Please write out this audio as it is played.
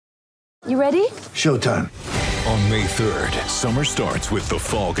You ready? Showtime. On May 3rd, summer starts with The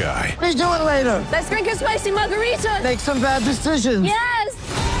Fall Guy. Let's do it later. Let's drink a spicy margarita. Make some bad decisions. Yes!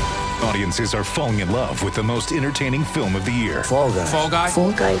 Audiences are falling in love with the most entertaining film of the year. Fall Guy. Fall Guy?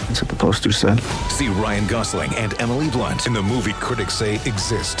 Fall Guy. That's what the poster said. See Ryan Gosling and Emily Blunt in the movie critics say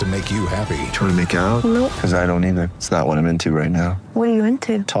exists to make you happy. Trying to make it out? Nope. Because I don't either. It's not what I'm into right now. What are you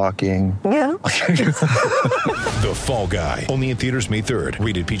into? Talking. Yeah. The Fall Guy. Only in theaters May 3rd.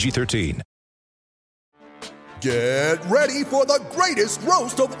 Rated PG-13. Get ready for the greatest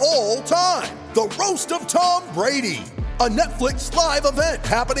roast of all time. The Roast of Tom Brady. A Netflix live event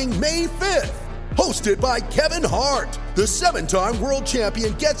happening May 5th. Hosted by Kevin Hart. The 7-time world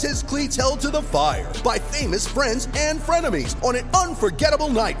champion gets his cleats held to the fire by famous friends and frenemies on an unforgettable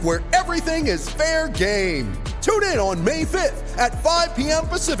night where everything is fair game. Tune in on May 5th at 5 p.m.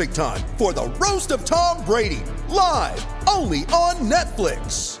 Pacific time for the Roast of Tom Brady. Live only on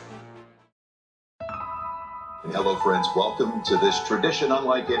Netflix. Hello, friends. Welcome to this tradition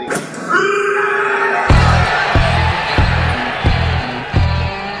unlike any.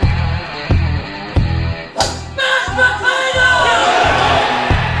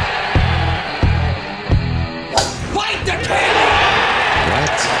 Fight the cannon!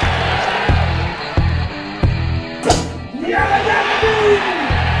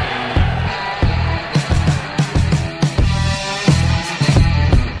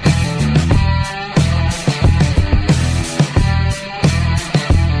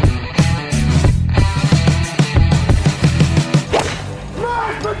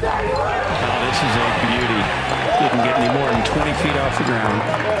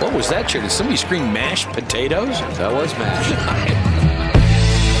 What was that, Chair? Did somebody scream mashed potatoes? That was mashed.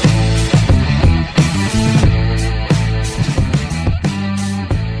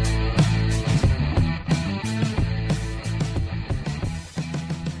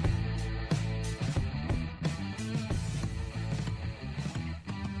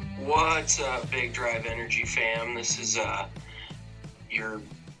 What's up, Big Drive Energy fam? This is your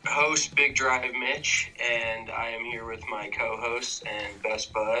host, Big Drive Mitch, and I am here with my co-host and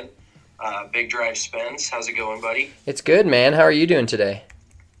best bud, Big Drive Spence. How's it going, buddy? It's good, man. How are you doing today?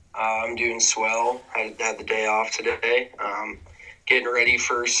 I'm doing swell. I had the day off today. Getting ready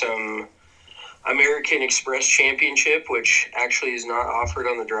for some American Express Championship, which actually is not offered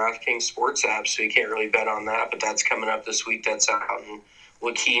on the DraftKings Sports app, so you can't really bet on that, but that's coming up this week. That's out in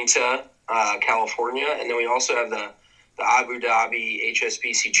La Quinta, California. And then we also have the Abu Dhabi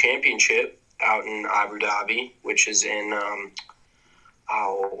HSBC Championship out in Abu Dhabi, which is in,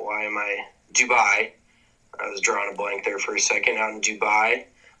 Dubai. I was drawing a blank there for a second, out in Dubai.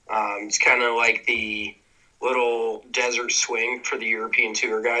 It's kind of like the little desert swing for the European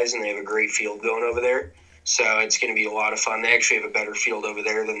Tour guys, and they have a great field going over there. So it's going to be a lot of fun. They actually have a better field over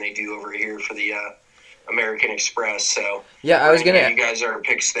there than they do over here for the American Express. So yeah, I was gonna. You guys are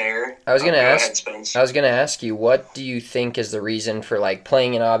picks there. I was gonna ask. Ahead, Spence. I was gonna ask you, what do you think is the reason for like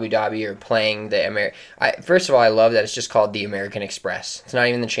playing in Abu Dhabi or playing the First of all, I love that it's just called the American Express. It's not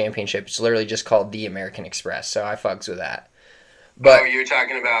even the championship. It's literally just called the American Express. So I fucks with that. But you're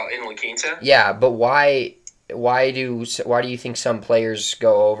talking about in La Quinta? Yeah, but why do you think some players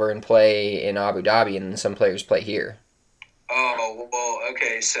go over and play in Abu Dhabi and some players play here? Oh, well,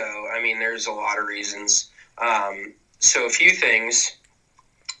 okay, so, I mean, there's a lot of reasons. So a few things.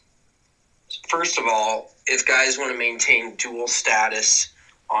 First of all, if guys want to maintain dual status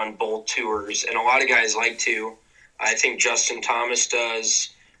on both tours, and a lot of guys like to, I think Justin Thomas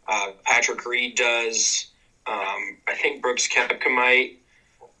does, Patrick Reed does, I think Brooks Koepka might.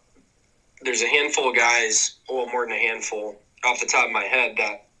 There's a handful of guys, well, more than a handful, off the top of my head,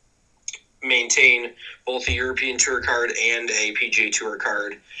 that maintain both a European Tour card and a PGA Tour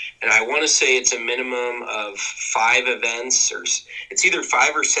card. And I want to say it's a minimum of 5 events, or it's either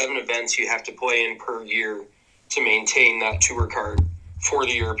 5 or 7 events you have to play in per year to maintain that tour card for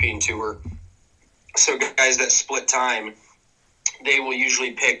the European Tour. So guys that split time, they will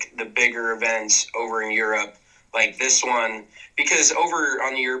usually pick the bigger events over in Europe, like this one, because over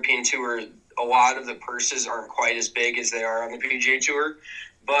on the European Tour, a lot of the purses aren't quite as big as they are on the PGA Tour.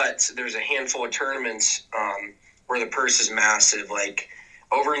 But there's a handful of tournaments where the purse is massive. Like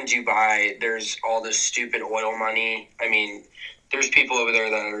over in Dubai, there's all this stupid oil money. I mean, there's people over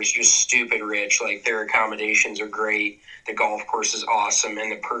there that are just stupid rich. Like their accommodations are great. The golf course is awesome,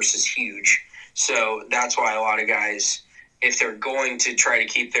 and the purse is huge. So that's why a lot of guys, if they're going to try to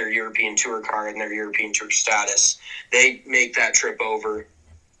keep their European Tour card and their European Tour status, they make that trip over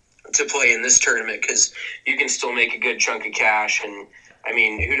to play in this tournament because you can still make a good chunk of cash and I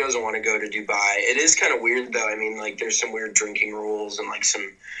mean, who doesn't want to go to Dubai? It is kind of weird, though. I mean, like, there's some weird drinking rules and, like,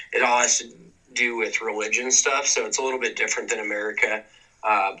 it all has to do with religion stuff, so it's a little bit different than America.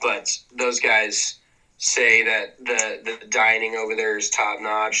 But those guys say that the dining over there is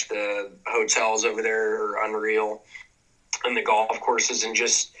top-notch, the hotels over there are unreal, and the golf courses, and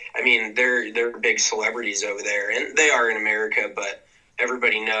just, I mean, they're big celebrities over there, and they are in America, but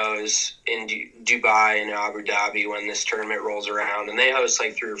everybody knows in Dubai and Abu Dhabi when this tournament rolls around, and they host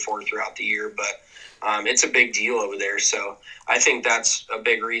like 3 or 4 throughout the year, but it's a big deal over there. So I think that's a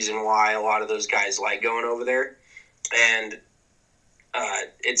big reason why a lot of those guys like going over there. And I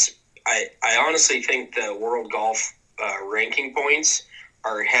honestly think the world golf ranking points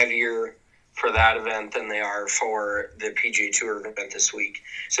are heavier for that event than they are for the PGA Tour event this week.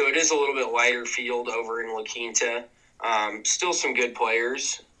 So it is a little bit lighter field over in La Quinta. Still some good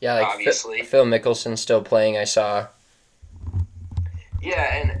players. Yeah, like obviously. Phil Mickelson's still playing, I saw.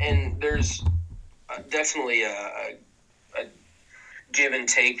 Yeah, and there's definitely a give and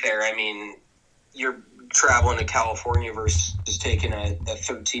take there. I mean, you're traveling to California versus taking a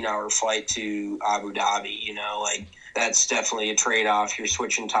 13-hour flight to Abu Dhabi, you know, like that's definitely a trade-off. You're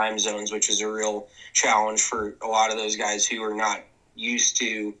switching time zones, which is a real challenge for a lot of those guys who are not used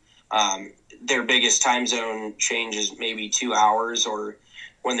to their biggest time zone change is maybe 2 hours, or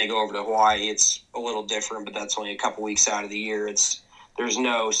when they go over to Hawaii, it's a little different, but that's only a couple weeks out of the year. There's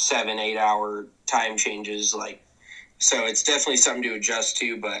no 7-8 hour time changes, so it's definitely something to adjust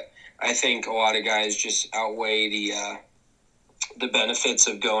to, but I think a lot of guys just outweigh the benefits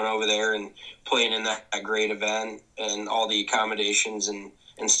of going over there and playing in that great event and all the accommodations and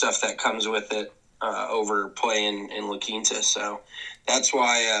stuff that comes with it over playing in La Quinta. So that's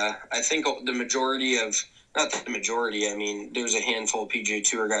why I think the majority of, not the majority, I mean, there's a handful of PGA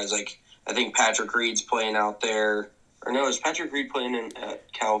Tour guys. Like, I think Patrick Reed's playing out there. Or no, is Patrick Reed playing in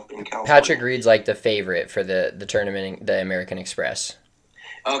California? Patrick Reed's like the favorite for the tournament, the American Express.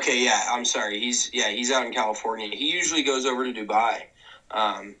 Okay, yeah, I'm sorry. He's out in California. He usually goes over to Dubai.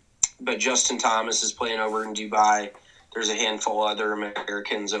 But Justin Thomas is playing over in Dubai. There's a handful of other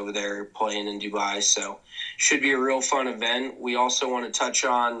Americans over there playing in Dubai. So should be a real fun event. We also want to touch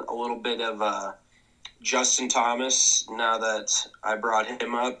on a little bit of Justin Thomas now that I brought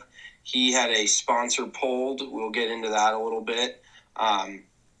him up. He had a sponsor pulled. We'll get into that a little bit.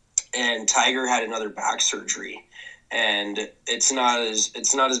 And Tiger had another back surgery. And it's not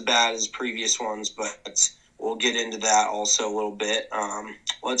as bad as previous ones, but we'll get into that also a little bit.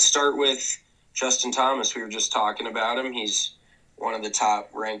 Let's start with Justin Thomas. We were just talking about him. He's one of the top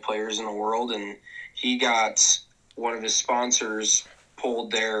ranked players in the world, and he got one of his sponsors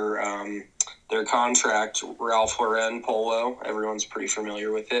pulled their contract, Ralph Lauren Polo. Everyone's pretty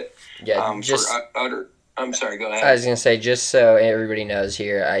familiar with it. Yeah, I'm sorry, go ahead. I was going to say, just so everybody knows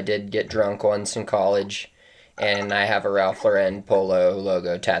here, I did get drunk once in college, and I have a Ralph Lauren Polo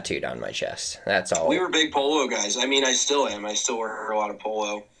logo tattooed on my chest. That's all. We were big Polo guys. I mean, I still am. I still wear a lot of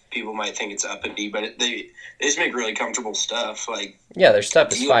Polo. People might think it's uppity, but they just make really comfortable stuff. Like, yeah, their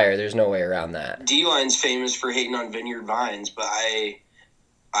stuff is fire. There's no way around that. D-Line's famous for hating on Vineyard Vines, but I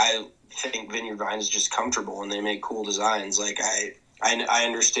think Vineyard Vines is just comfortable, and they make cool designs. Like, I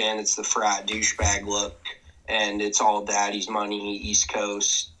understand it's the frat douchebag look, and it's all daddy's money, East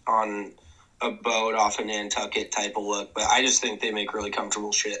Coast, on a boat off of Nantucket type of look, but I just think they make really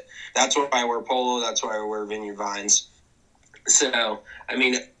comfortable shit. That's why I wear Polo. That's why I wear Vineyard Vines. So, I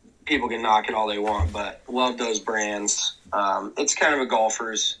mean, people can knock it all they want, but love those brands. It's kind of a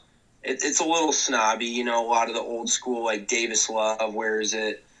golfer's. It's a little snobby, you know. A lot of the old school, like Davis Love wears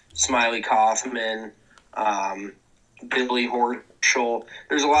it, Smiley Kaufman, Billy Horschel.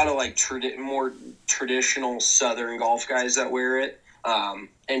 There's a lot of like more traditional Southern golf guys that wear it.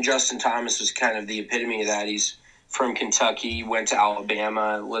 And Justin Thomas was kind of the epitome of that. He's from Kentucky, went to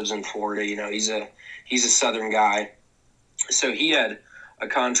Alabama, lives in Florida. You know, he's a Southern guy. So he had a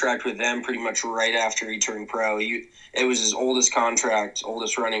contract with them pretty much right after he turned pro. It was his oldest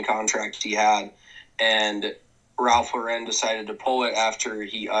running contract he had. And Ralph Lauren decided to pull it after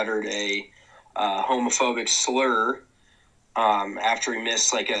he uttered a homophobic slur after he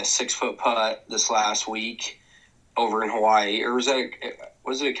missed like a 6-foot putt this last week over in Hawaii. Or was it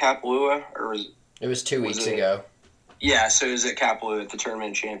at Kapalua? It was 2 weeks ago. Yeah, so it was at Kapalua at the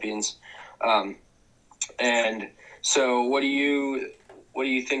Tournament of Champions. And so what do you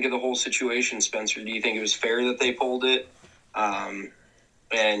think of the whole situation, Spencer? Do you think it was fair that they pulled it?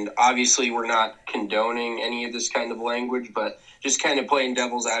 And obviously we're not condoning any of this kind of language, but just kind of playing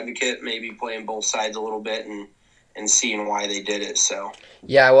devil's advocate, maybe playing both sides a little bit and seeing why they did it. So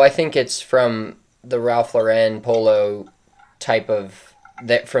yeah, well, I think it's from the Ralph Lauren Polo type of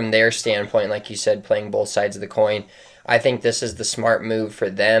that from their standpoint, like you said, playing both sides of the coin, I think this is the smart move for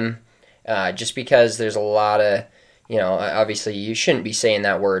them, just because there's a lot of, obviously you shouldn't be saying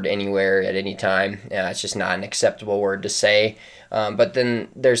that word anywhere at any time. It's just not an acceptable word to say. But then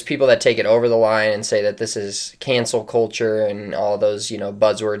there's people that take it over the line and say that this is cancel culture and all those,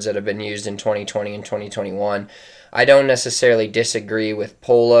 buzzwords that have been used in 2020 and 2021. I don't necessarily disagree with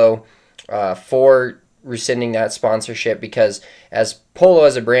Polo for rescinding that sponsorship, because as Polo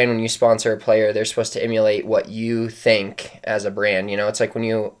as a brand, when you sponsor a player, they're supposed to emulate what you think as a brand. It's like when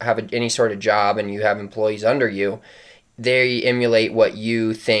you have any sort of job and you have employees under you, they emulate what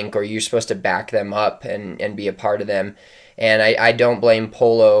you think, or you're supposed to back them up and be a part of them. And I don't blame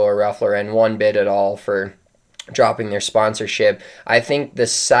Polo or Ralph Lauren one bit at all for dropping their sponsorship. I think the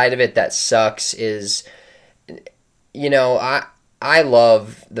side of it that sucks is, I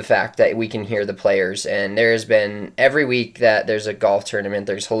love the fact that we can hear the players, and there's been every week that there's a golf tournament,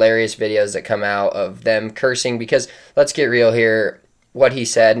 there's hilarious videos that come out of them cursing, because let's get real here, what he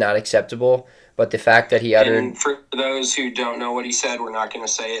said, not acceptable, but the fact that he uttered... And for those who don't know what he said, we're not going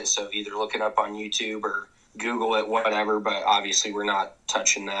to say it, so either look it up on YouTube or Google it, whatever, but obviously we're not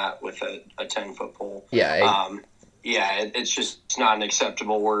touching that with a 10-foot pole. Yeah. It's not an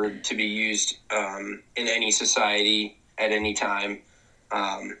acceptable word to be used in any society at any time.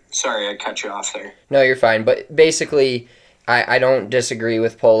 Sorry, I cut you off there. No, you're fine. But basically, I don't disagree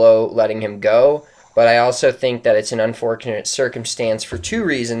with Polo letting him go, but I also think that it's an unfortunate circumstance for two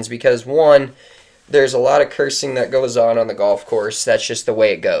reasons. Because one, there's a lot of cursing that goes on the golf course. That's just the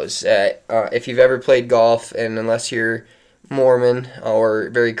way it goes. If you've ever played golf, and unless you're Mormon or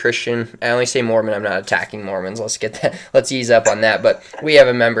very Christian, I only say Mormon, I'm not attacking Mormons. Let's ease up on that. But we have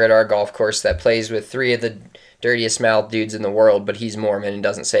a member at our golf course that plays with three of the dirtiest mouthed dudes in the world, but he's Mormon and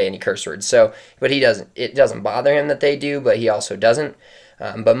doesn't say any curse words. So, but it doesn't bother him that they do, but he also doesn't.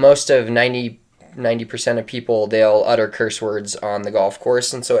 But most of 90% of people, they'll utter curse words on the golf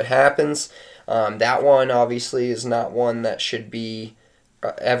course, and so it happens. That one obviously is not one that should be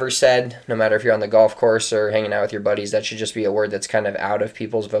ever said, no matter if you're on the golf course or hanging out with your buddies. That should just be a word that's kind of out of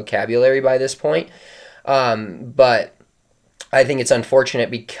people's vocabulary by this point. But I think it's unfortunate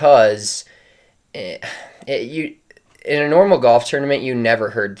because in a normal golf tournament, you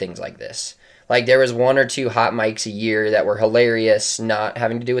never heard things like this. Like, there was one or two hot mics a year that were hilarious, not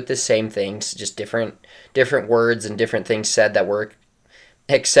having to do with the same things, just different words and different things said that were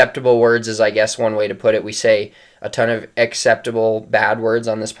acceptable words, is I guess one way to put it. We say a ton of acceptable bad words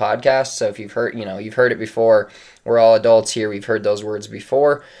on this podcast, so if you've heard it before. We're all adults here, we've heard those words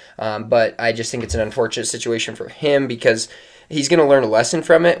before, but I just think it's an unfortunate situation for him, because he's going to learn a lesson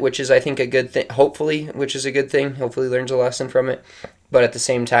from it, which is, I think, a good thing, hopefully he learns a lesson from it. But at the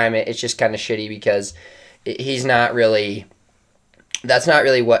same time, it's just kind of shitty, because that's not really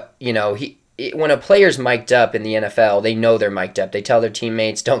what, when a player's mic'd up in the NFL, they know they're mic'd up. They tell their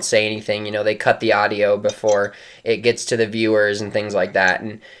teammates, don't say anything. They cut the audio before it gets to the viewers and things like that.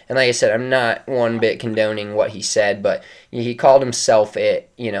 And like I said, I'm not one bit condoning what he said, but he called himself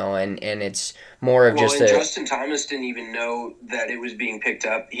it, and it's more of just Justin Thomas didn't even know that it was being picked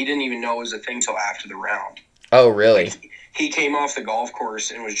up. He didn't even know it was a thing till after the round. Oh, really? Like, he came off the golf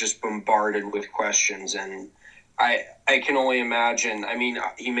course and was just bombarded with questions, and I can only imagine. I mean,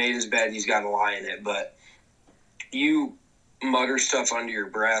 he made his bed, he's got to lie in it, but you mutter stuff under your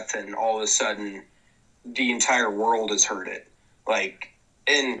breath and all of a sudden the entire world has heard it.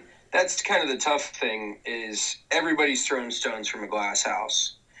 And that's kind of the tough thing, is everybody's throwing stones from a glass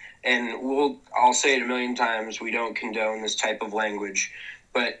house. And I'll say it a million times, we don't condone this type of language,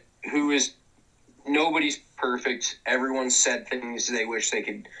 but nobody's perfect. Everyone's said things they wish they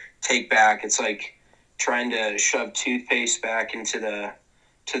could take back. It's like trying to shove toothpaste back into the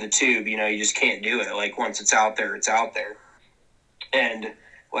tube. You just can't do it. Like, once it's out there, it's out there. And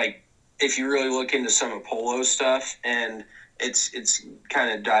if you really look into some of Polo's stuff, and it's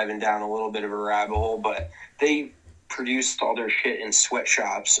kind of diving down a little bit of a rabbit hole, but they produced all their shit in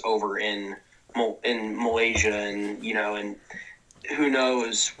sweatshops over in Malaysia, and and who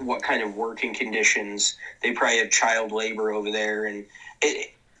knows what kind of working conditions. They probably have child labor over there, and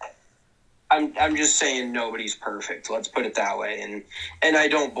I'm just saying nobody's perfect. Let's put it that way. And I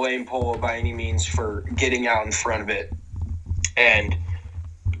don't blame Polo by any means for getting out in front of it and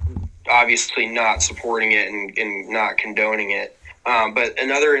obviously not supporting it and not condoning it. But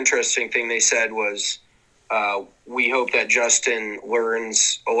another interesting thing they said was, we hope that Justin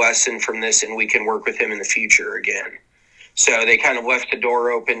learns a lesson from this and we can work with him in the future again. So they kind of left the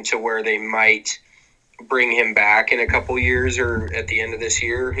door open to where they might bring him back in a couple years or at the end of this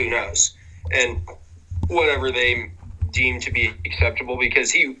year. Who knows? And whatever they deemed to be acceptable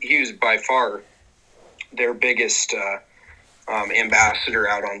because he was by far their biggest ambassador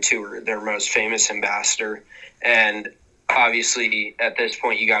out on tour, their most famous ambassador. And obviously at this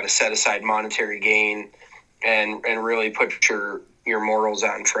point you got to set aside monetary gain and really put your morals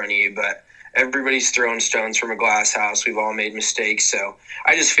out in front of you. But everybody's throwing stones from a glass house. We've all made mistakes. So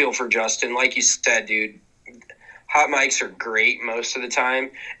I just feel for Justin. Like you said, dude, hot mics are great most of the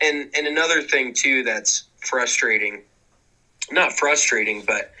time. And another thing too that's frustrating, not frustrating,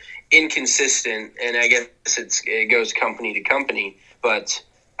 but inconsistent, and I guess it goes company to company, but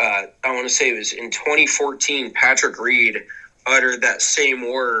I want to say it was in 2014, Patrick Reed uttered that same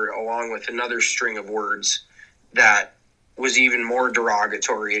word along with another string of words that was even more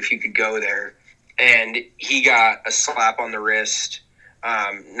derogatory, if you could go there. And he got a slap on the wrist.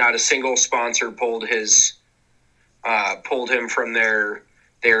 Not a single sponsor pulled him from their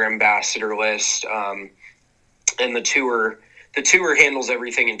ambassador list. And the tour handles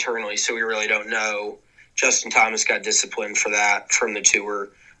everything internally, so we really don't know. Justin Thomas got disciplined for that from the tour.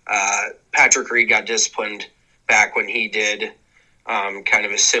 Patrick Reed got disciplined back when he did kind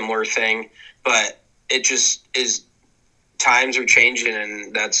of a similar thing, but it just is, times are changing,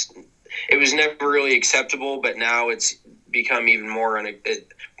 and it was never really acceptable, but now it's become even more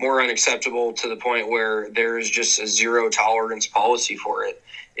unacceptable to the point where there is just a zero tolerance policy for it.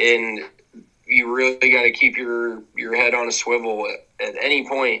 And you really got to keep your head on a swivel at any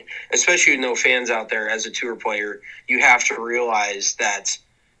point, especially with no fans out there as a tour player. You have to realize that,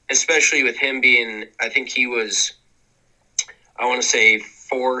 especially with him being, I think he was, I want to say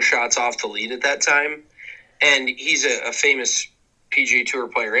 4 shots off the lead at that time. And he's a famous PGA Tour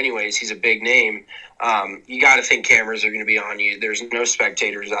player anyways. He's a big name. You got to think cameras are going to be on you. There's no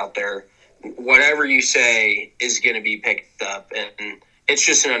spectators out there. Whatever you say is going to be picked up. And it's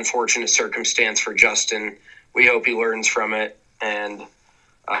just an unfortunate circumstance for Justin. We hope he learns from it. And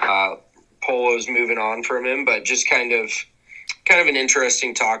Polo's moving on from him. But just kind of an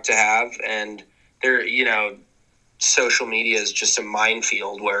interesting talk to have. And there, social media is just a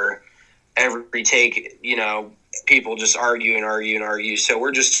minefield where every take, people just argue and argue and argue. So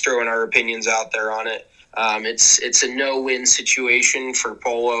we're just throwing our opinions out there on it. It's a no-win situation for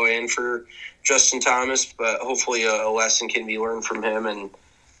Polo and for Justin Thomas, but hopefully a lesson can be learned from him,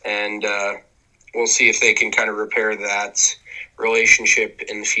 and we'll see if they can kind of repair that relationship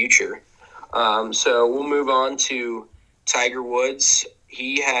in the future. So we'll move on to Tiger Woods.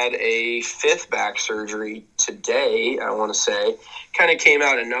 He had a 5th back surgery today, I want to say. Kind of came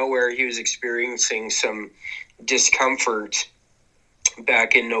out of nowhere. He was experiencing some discomfort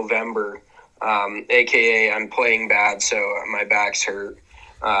back in November, aka I'm playing bad, so my back's hurt.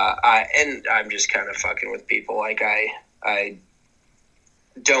 I'm just kind of fucking with people. Like I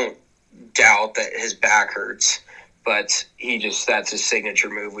don't doubt that his back hurts, but that's his signature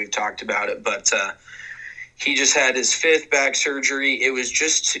move. We've talked about it, but he just had his 5th back surgery. It was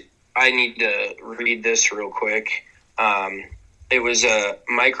just, I need to read this real quick. It was a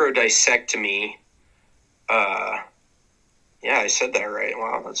microdiscectomy. Yeah, I said that right.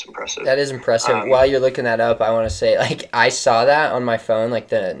 Wow, that's impressive. That is impressive. While you're looking that up, I want to say, I saw that on my phone,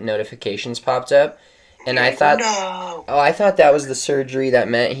 the notifications popped up, and I thought, no. Oh, I thought that was the surgery that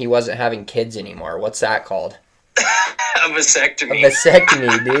meant he wasn't having kids anymore. What's that called? A vasectomy. A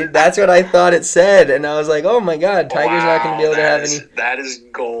vasectomy, dude. That's what I thought it said, and I was like, oh my god, Tiger's not going to be able to have any. That is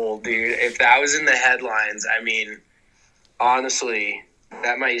gold, dude. If that was in the headlines, I mean, honestly,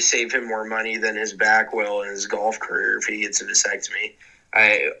 that might save him more money than his back will in his golf career if he gets a vasectomy.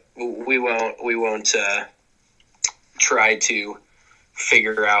 We won't try to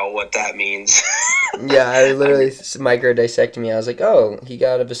figure out what that means. Yeah, I literally microdiscectomy. I was like, oh, he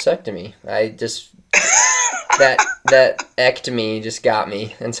got a vasectomy. I just that ectomy just got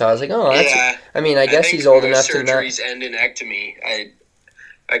me, and so I was like, oh, that's. Yeah, I guess he's old enough to know. Surgeries end in ectomy.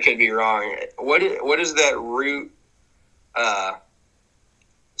 I could be wrong. What is that root?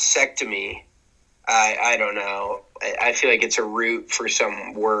 Sectomy. I don't know. I feel like it's a root for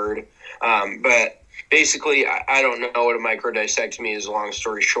some word. But basically, I don't know what a microdiscectomy is, long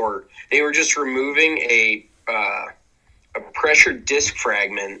story short. They were just removing a pressure disc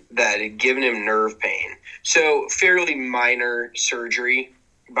fragment that had given him nerve pain. So fairly minor surgery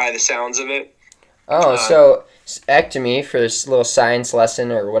by the sounds of it. Oh, so ectomy, for this little science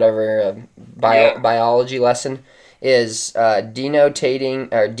lesson or whatever, biology lesson, is denoting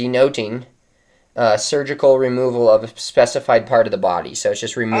surgical removal of a specified part of the body. So it's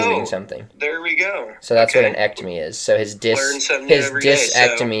just removing something. There we go. So that's what an ectomy is. So his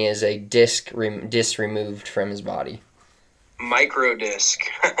discectomy is a disc removed from his body. Microdisc.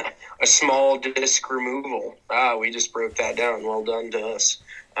 small disc removal. We just broke that down. Well done to us.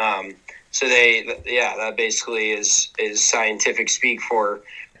 So that basically is scientific speak for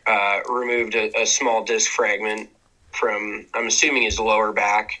removed a small disc fragment from, I'm assuming, his lower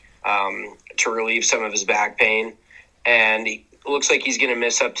back to relieve some of his back pain. And it looks like he's going to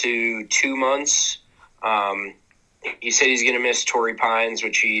miss up to 2 months. He said he's going to miss Torrey Pines,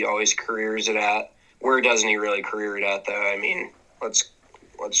 which he always careers it at. Where doesn't he really career it at, though? I mean, let's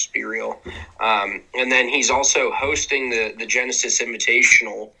be real. And then he's also hosting the Genesis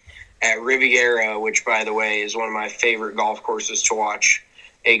Invitational at Riviera, which, by the way, is one of my favorite golf courses to watch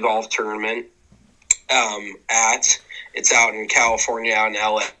a golf tournament at. It's out in California, out in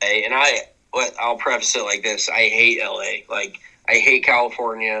LA. And I'll preface it like this. I hate LA. Like, I hate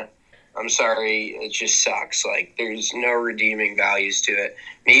California. I'm sorry. It just sucks. Like, there's no redeeming values to it.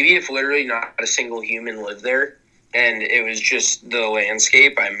 Maybe if literally not a single human lived there and it was just the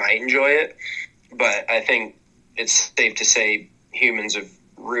landscape, I might enjoy it. But I think it's safe to say humans have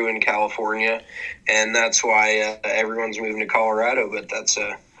ruined California, and that's why everyone's moving to Colorado. But that's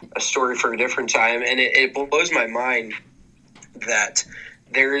a story for a different time. And it blows my mind that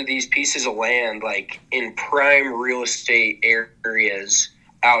there are these pieces of land, like in prime real estate areas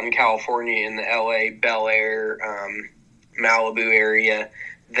out in California, in the LA, Bel Air, Malibu area,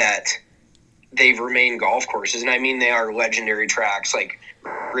 that they've remained golf courses. And I mean, they are legendary tracks like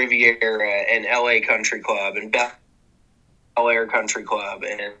Riviera and LA Country Club and Bel Air Country Club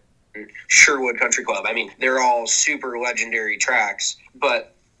and Sherwood Country Club. I mean, they're all super legendary tracks,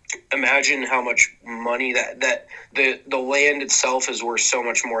 but imagine how much money that the land itself is worth so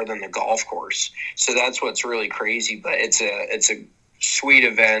much more than the golf course. So that's what's really crazy. But it's a sweet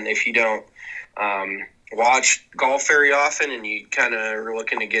event if you don't watch golf very often and you kind of are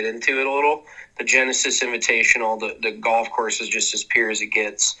looking to get into it a little. The Genesis Invitational, the golf course is just as pure as it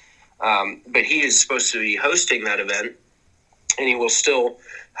gets. But he is supposed to be hosting that event, and he will still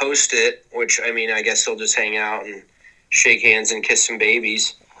host it, which, I mean, I guess he'll just hang out and shake hands and kiss some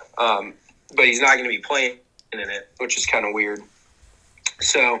babies. But he's not going to be playing in it, which is kind of weird.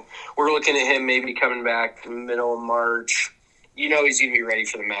 So we're looking at him maybe coming back middle of March. You know, he's going to be ready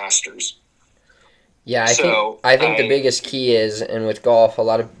for the Masters. Yeah, I think the biggest key is, and with golf, a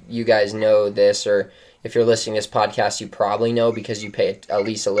lot of you guys know this, or if you're listening to this podcast, you probably know because you pay at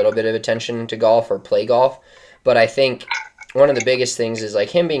least a little bit of attention to golf or play golf. But I think one of the biggest things is, like,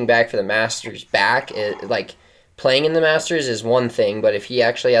 him being back for the Masters like, playing in the Masters is one thing, but if he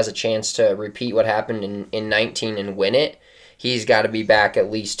actually has a chance to repeat what happened in 19 and win it, he's got to be back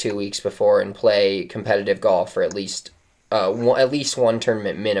at least 2 weeks before and play competitive golf for at least one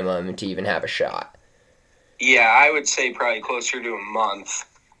tournament minimum to even have a shot. Yeah, I would say probably closer to a month,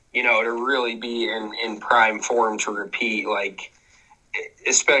 to really be in prime form to repeat, like,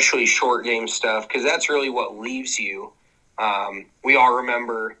 especially short game stuff, because that's really what leaves you. We all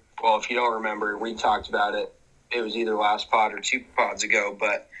remember, well, if you don't remember, we talked about it. It was either last pod or 2 pods ago,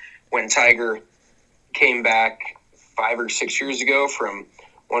 but when Tiger came back 5 or 6 years ago from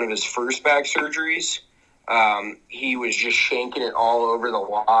one of his first back surgeries, he was just shanking it all over the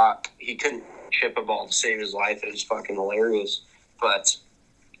lot. He couldn't chip a ball to save his life. It was fucking hilarious. But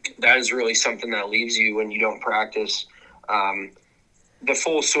that is really something that leaves you when you don't practice. The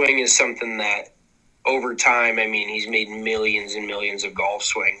full swing is something that over time, I mean, he's made millions and millions of golf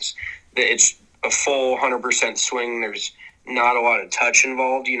swings. It's a full 100% swing. There's not a lot of touch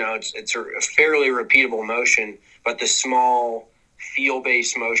involved. It's a fairly repeatable motion, but the small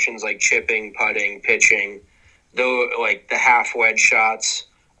feel-based motions like chipping, putting, pitching, though, like the half wedge shots,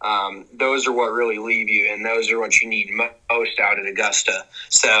 those are what really leave you, and those are what you need most out at Augusta.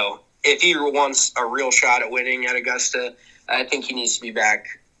 So if he wants a real shot at winning at Augusta, I think he needs to be back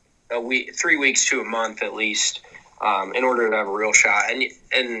 3 weeks to a month at least, in order to have a real shot.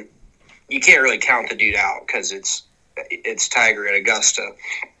 And you can't really count the dude out because it's Tiger at Augusta.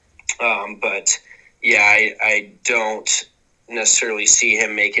 But yeah, I don't necessarily see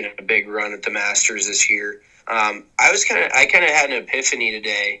him making a big run at the Masters this year. I kind of had an epiphany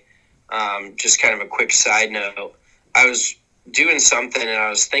today. Just kind of a quick side note. I was doing something and I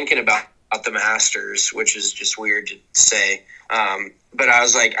was thinking about the Masters, which is just weird to say. But I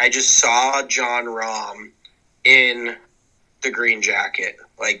was like, I just saw Jon Rahm in the green jacket.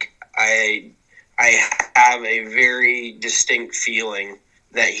 Like, I have a very distinct feeling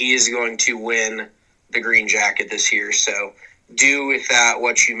that he is going to win the green jacket this year. So do with that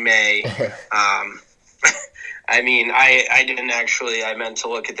what you may. I mean, I didn't actually, I meant to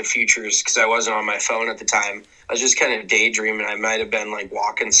look at the futures because I wasn't on my phone at the time. I was just kind of daydreaming. I might have been like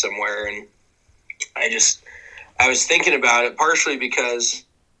walking somewhere, and I was thinking about it partially because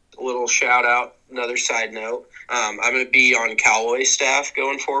little shout out, another side note. I'm going to be on Callaway staff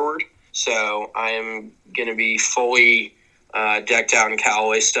going forward. So I am going to be fully decked out in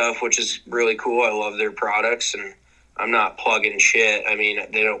Callaway stuff, which is really cool. I love their products, and I'm not plugging shit. I mean,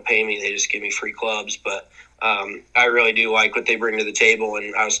 they don't pay me. They just give me free clubs. But I really do like what they bring to the table.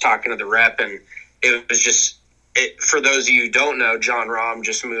 And I was talking to the rep, and it was just for those of you who don't know, John Rahm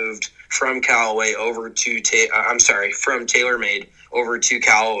just moved from Callaway over to from TaylorMade over to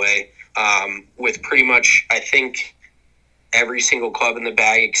Callaway with pretty much, I think, every single club in the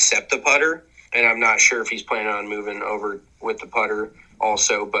bag except the putter. And I'm not sure if he's planning on moving over with the putter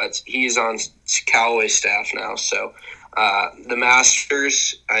also, but he's on Callaway staff now. So the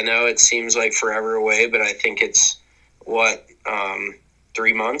Masters, I know it seems like forever away, but I think it's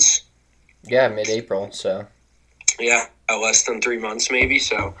 3 months? Yeah, mid-April, so. Yeah, less than 3 months maybe,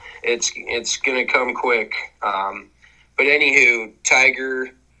 so it's going to come quick. But anywho, Tiger,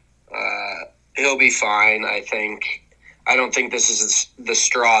 he'll be fine, I think. I don't think this is the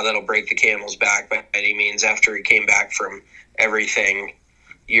straw that'll break the camel's back by any means. After he came back from everything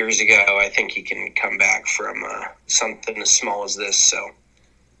years ago, I think he can come back from something as small as this. So,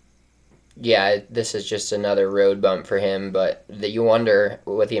 yeah, this is just another road bump for him. But you wonder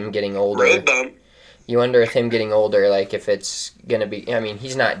with him getting older. Road bump. You wonder if him getting older, like if it's gonna be. I mean,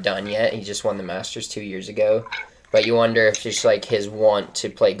 he's not done yet. He just won the Masters 2 years ago. But you wonder if just like his want to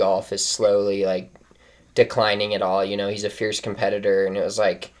play golf is slowly like declining at all. You know, he's a fierce competitor, and it was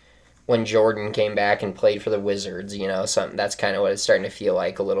like when Jordan came back and played for the Wizards, you know, something that's kind of what it's starting to feel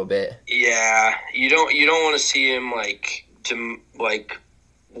like a little bit. Yeah, you don't want to see him like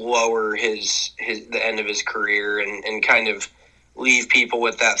lower his the end of his career and kind of leave people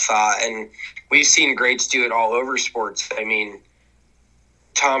with that thought. And we've seen greats do it all over sports. I mean,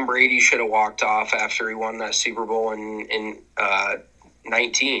 Tom Brady should have walked off after he won that Super Bowl in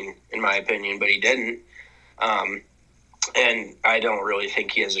 19, in my opinion, but he didn't. And I don't really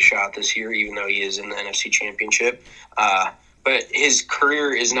think he has a shot this year, even though he is in the NFC Championship. But his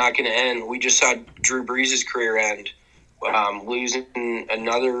career is not going to end. We just saw Drew Brees' career end, losing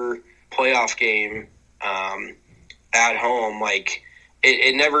another playoff game at home. Like,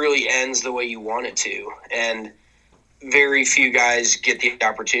 it never really ends the way you want it to. And very few guys get the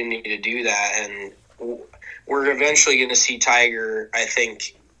opportunity to do that. And we're eventually going to see Tiger, I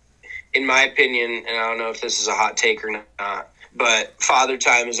think, in my opinion, and I don't know if this is a hot take or not, but Father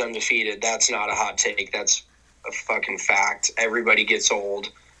Time is undefeated. That's not a hot take. That's a fucking fact. Everybody gets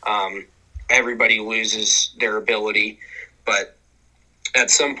old. Everybody loses their ability. But at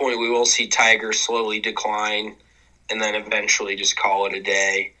some point we will see Tiger slowly decline and then eventually just call it a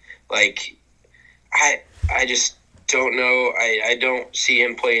day. Like, I just don't know. I don't see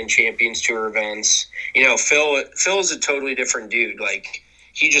him playing Champions Tour events. You know, Phil's a totally different dude. Like,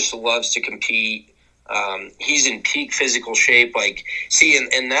 he just loves to compete. He's in peak physical shape. Like, see,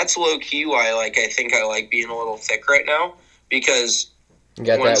 and that's low key why, like, I think I like being a little thick right now, because you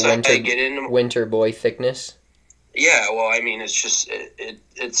got that winter boy thickness. Yeah, well, I mean, it's just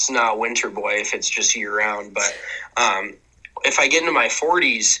it's not winter boy if it's just year round. But if I get into my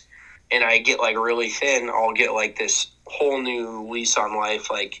 40s and I get like really thin, I'll get like this whole new lease on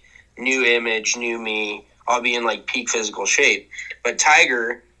life, like new image, new me. I'll be in like peak physical shape. But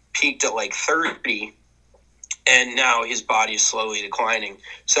Tiger peaked at like 30, and now his body is slowly declining.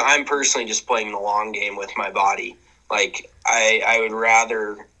 So I'm personally just playing the long game with my body. Like, I would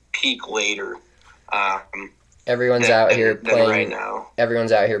rather peak later. Everyone's out here playing right now.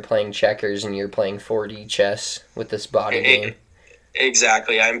 Everyone's out here playing checkers, and you're playing 4D chess with this body game.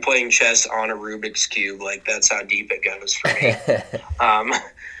 Exactly. I'm playing chess on a Rubik's Cube. Like, that's how deep it goes for me.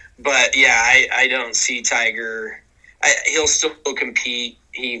 But yeah, I don't see Tiger. He'll still compete.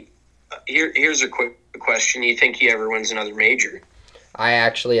 Here's a quick question: you think he ever wins another major? I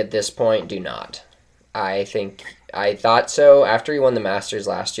actually, at this point, do not. I thought so after he won the Masters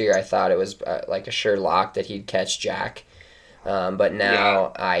last year. I thought it was like a sure lock that he'd catch Jack. But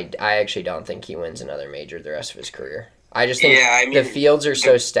now I actually don't think he wins another major the rest of his career. I just think the fields are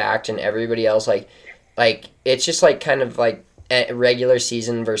so stacked, and everybody else like it's just like kind of like regular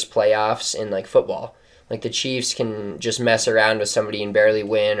season versus playoffs in like football. Like, the Chiefs can just mess around with somebody and barely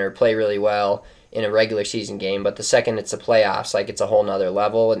win or play really well in a regular season game, but the second it's the playoffs, like, it's a whole nother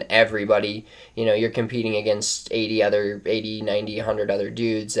level, and everybody, you know, you're competing against 80, 90, 100 other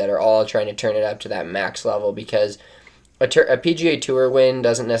dudes that are all trying to turn it up to that max level, because a PGA Tour win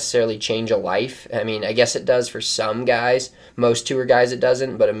doesn't necessarily change a life. I mean, I guess it does for some guys. Most tour guys it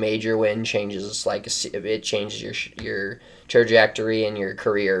doesn't, but a major win changes, like, it changes your trajectory and your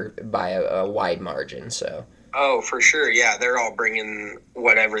career by a wide margin. So Oh, for sure. Yeah, they're all bringing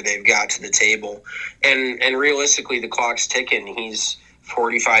whatever they've got to the table. And realistically, the clock's ticking. He's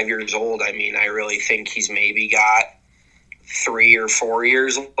 45 years old. I mean, I really think he's maybe got 3 or 4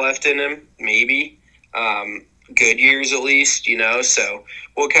 years left in him, maybe. Good years at least, so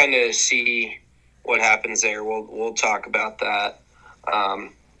we'll kind of see what happens there. We'll talk about that,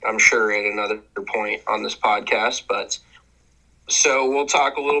 I'm sure, at another point on this podcast. But so we'll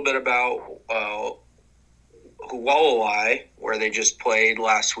talk a little bit about Huawei, where they just played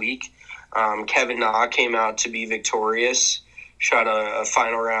last week. Kevin Na came out to be victorious, shot a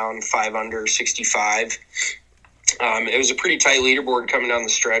final round 5 under 65. It was a pretty tight leaderboard coming down the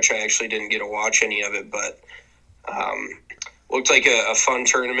stretch. I actually didn't get to watch any of it, but looked like a fun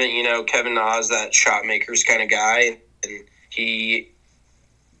tournament. Kevin Na is that shot makers kind of guy, and he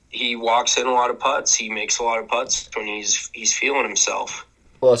walks in a lot of putts. He makes a lot of putts when he's feeling himself.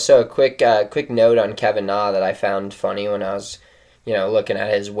 Well, so a quick note on Kevin Na that I found funny when I was, looking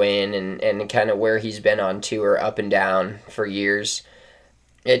at his win and kind of where he's been on tour up and down for years.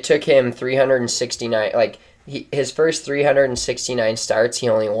 It took him 369, his first 369 starts, he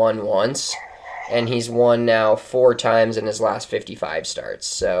only won once, and he's won now 4 times in his last 55 starts.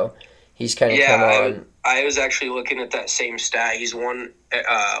 So he's kind of come on. I was actually looking at that same stat. He's won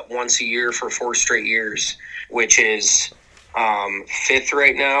once a year for 4 straight years, which is 5th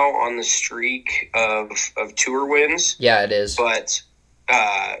right now on the streak of tour wins. Yeah, it is. But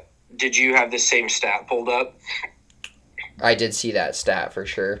did you have the same stat pulled up? I did see that stat for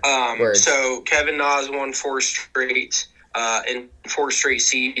sure. So Kevin Na's won 4 straight in 4 straight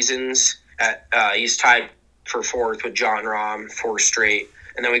seasons. He's tied for 4th with Jon Rahm, 4 straight.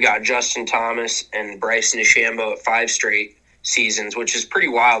 And then we got Justin Thomas and Bryson DeChambeau at 5 straight seasons, which is pretty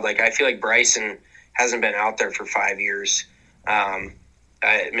wild. I feel like Bryson hasn't been out there for 5 years.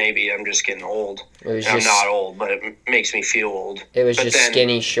 Maybe I'm just getting old. I'm not old, but it makes me feel old. It was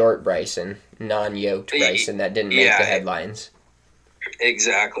skinny, short Bryson, non-yoked Bryson that didn't make the headlines.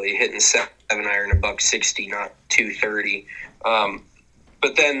 Exactly, hitting 7-iron, $160, not 230.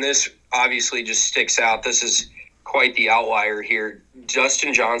 But then this obviously just sticks out. This is quite the outlier here.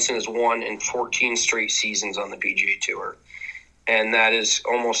 Dustin Johnson has won in 14 straight seasons on the PGA Tour, and that is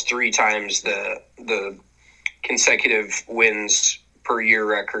almost 3 times the consecutive wins per year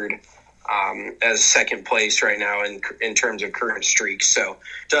record as second place right now in terms of current streaks. So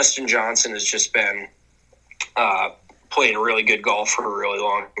Dustin Johnson has just been playing really good golf for a really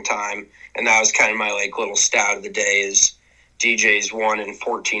long time, and that was kind of my little stat of the day is DJ's won in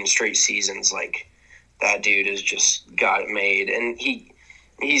 14 straight seasons. That dude has just got it made, and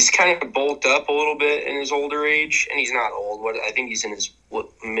he's kind of bulked up a little bit in his older age, and he's not old. I think he's in his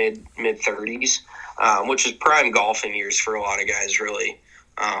mid 30s, which is prime golfing years for a lot of guys, really.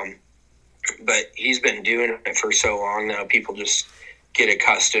 But he's been doing it for so long now. People just get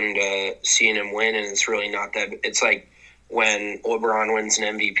accustomed to seeing him win, and it's really not that. It's like when LeBron wins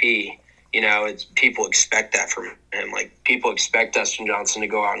an MVP. It's people expect that from him. People expect Dustin Johnson to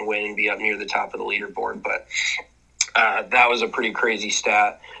go out and win and be up near the top of the leaderboard. But that was a pretty crazy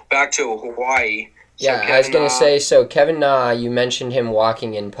stat. Back to Hawaii. Yeah, I was going to say, so Kevin Na, you mentioned him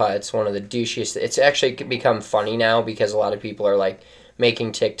walking in putts, one of the douchiest. It's actually become funny now because a lot of people are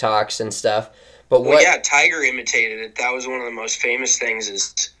making TikToks and stuff. But Tiger imitated it. That was one of the most famous things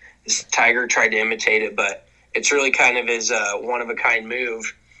is Tiger tried to imitate it, but it's really kind of his one-of-a-kind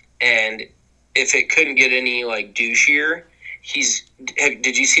move. And if it couldn't get any douchier,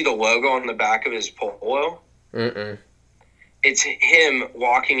 did you see the logo on the back of his polo? Mm-mm. It's him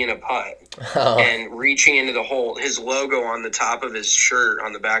walking in a putt and reaching into the hole. His logo on the top of his shirt,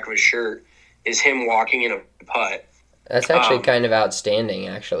 on the back of his shirt, is him walking in a putt. That's actually kind of outstanding,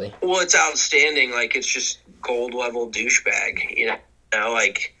 actually. Well, it's outstanding. It's just gold-level douchebag,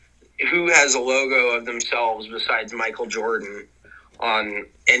 who has a logo of themselves besides Michael Jordan on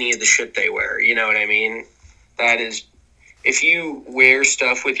any of the shit they wear? You know what I mean? That is, if you wear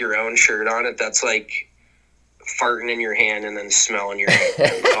stuff with your own shirt on it, that's like farting in your hand and then smelling your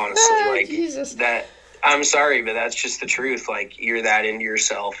hand, honestly. Jesus. That, I'm sorry, but that's just the truth. You're that into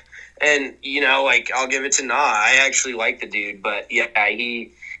yourself. And, I'll give it to Na. I actually like the dude, but yeah,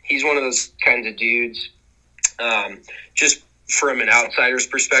 he's one of those kinds of dudes, just from an outsider's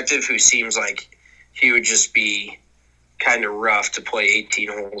perspective, who seems like he would just be kind of rough to play 18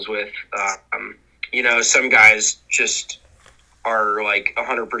 holes with. Some guys just are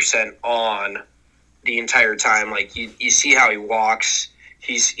 100% on the entire time. You see how he walks.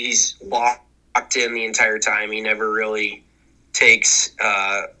 He's locked in the entire time. He never really takes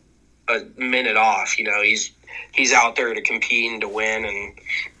a minute off. He's out there to compete and to win, and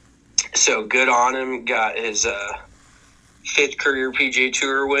So good on him. Got his 5th career PGA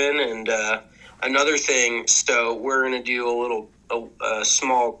Tour win. And another thing, so we're going to do a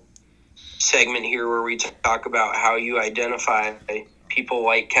small segment here where we talk about how you identify people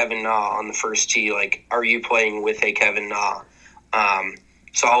like Kevin Na on the first tee. Like, are you playing with a Kevin Na?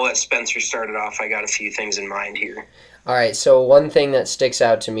 So I'll let Spencer start it off. I got a few things in mind here. All right, so one thing that sticks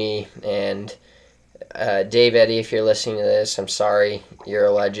out to me, and Dave Eddy, if you're listening to this, I'm sorry, you're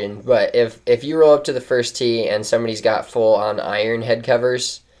a legend. But if you roll up to the first tee and somebody's got full-on iron head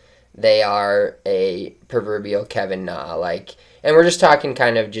covers, they are a proverbial Kevin Na. Like, and we're just talking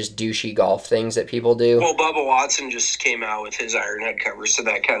kind of just douchey golf things that people do. Well, Bubba Watson just came out with his iron head cover, so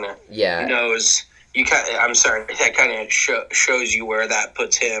that kind of knows. I'm sorry, that kind of shows you where that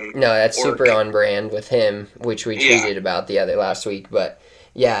puts him. No, that's super on brand with him, which we tweeted about last week. But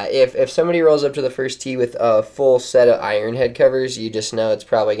yeah, if somebody rolls up to the first tee with a full set of iron head covers, you just know it's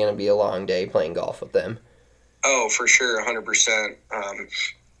probably going to be a long day playing golf with them. Oh, for sure, 100%.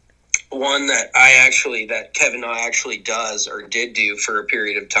 One that Kevin Na actually does or did do for a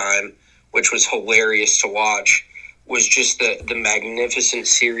period of time, which was hilarious to watch, was just the magnificent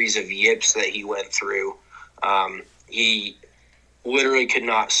series of yips that he went through. He literally could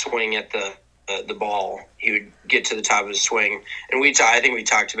not swing at the ball. He would get to the top of his swing. And I think we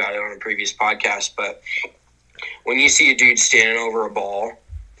talked about it on a previous podcast, but when you see a dude standing over a ball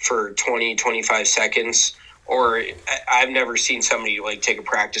for 20, 25 seconds, or I've never seen somebody like take a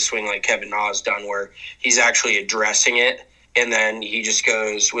practice swing like Kevin Na has done where he's actually addressing it, and then he just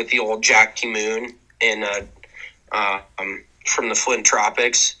goes with the old Jackie Moon in from the Flint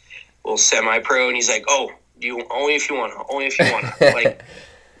Tropics, little semi-pro, and he's like, "Oh, only if you wanna, like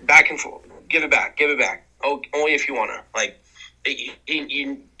back and forth, give it back, oh, only if you wanna." Like,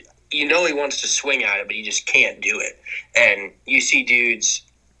 you know he wants to swing at it, but he just can't do it. And you see dudes,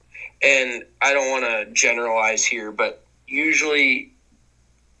 and I don't want to generalize here, but usually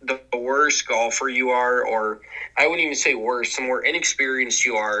the worse golfer you are, or I wouldn't even say worse, the more inexperienced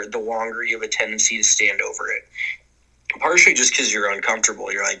you are, the longer you have a tendency to stand over it. Partially just because you're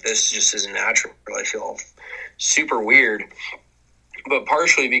uncomfortable. You're like, this just isn't natural. I feel super weird. But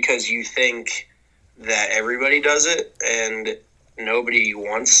partially because you think that everybody does it and nobody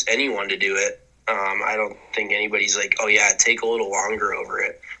wants anyone to do it. I don't think anybody's like, oh yeah, take a little longer over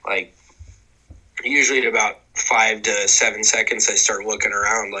it. Like, usually at about 5 to 7 seconds, I start looking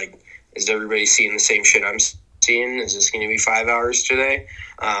around like, is everybody seeing the same shit I'm seeing? Is this going to be 5 hours today?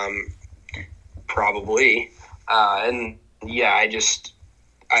 Probably. And yeah,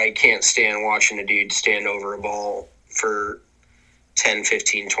 I can't stand watching a dude stand over a ball for 10,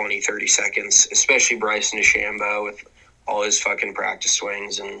 15, 20, 30 seconds, especially Bryson DeChambeau with all his fucking practice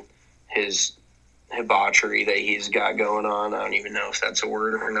swings and his debauchery that he's got going on. I don't even know if that's a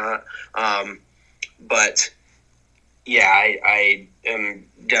word or not. But yeah, I am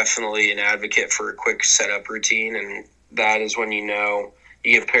definitely an advocate for a quick setup routine, and that is when you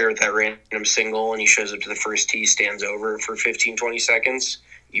get paired with that random single and he shows up to the first tee, stands over for 15, 20 seconds.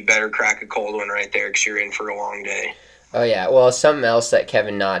 You better crack a cold one right there because you're in for a long day. Oh, yeah. Well, something else that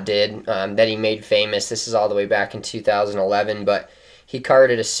Kevin Na did that he made famous, this is all the way back in 2011, but he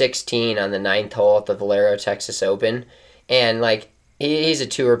carded a 16 on the 9th hole at the Valero Texas Open. And, like, he's a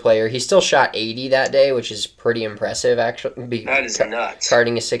tour player. He still shot 80 that day, which is pretty impressive, actually. That is nuts.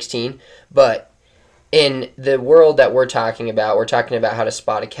 Carding a 16. But in the world that we're talking about how to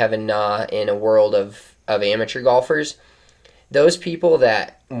spot a Kevin Na in a world of amateur golfers. Those people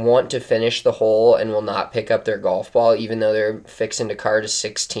that want to finish the hole and will not pick up their golf ball even though they're fixing to card a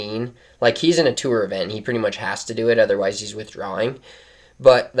 16. Like, he's in a tour event. He pretty much has to do it, otherwise he's withdrawing.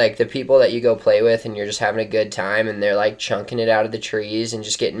 But, like, the people that you go play with and you're just having a good time and they're, like, chunking it out of the trees and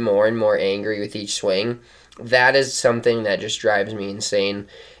just getting more and more angry with each swing, that is something that just drives me insane.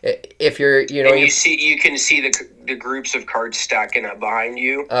 If you're, and you can see the groups of cards stacking up behind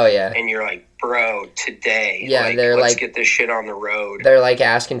you. Oh yeah, and you're like, bro, today, yeah, let's get this shit on the road. They're like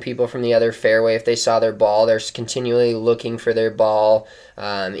asking people from the other fairway if they saw their ball. They're continually looking for their ball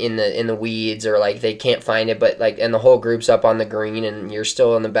in the weeds, or like they can't find it, but like, and the whole group's up on the green and you're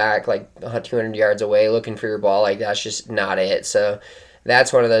still in the back like 200 yards away looking for your ball. Like, that's just not it. So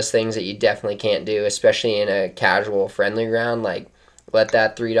that's one of those things that you definitely can't do, especially in a casual, friendly ground. Like, let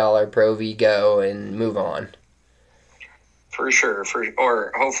that $3 Pro V go and move on. For sure.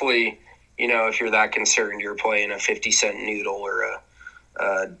 Or hopefully, if you're that concerned, you're playing a 50-cent noodle or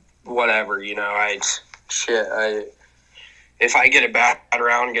a whatever. If I get a bad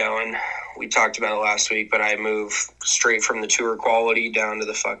round going, we talked about it last week, but I move straight from the tour quality down to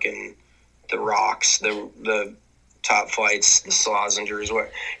the rocks, the Top Flights, the Slozengers.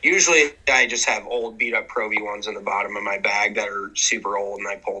 Usually I just have old beat up Pro V ones in the bottom of my bag that are super old, and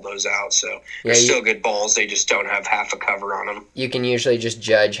I pull those out. So they're still good balls. They just don't have half a cover on them. You can usually just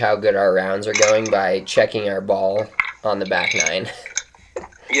judge how good our rounds are going by checking our ball on the back nine.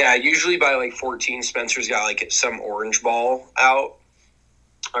 Yeah, usually by like 14, Spencer's got like some orange ball out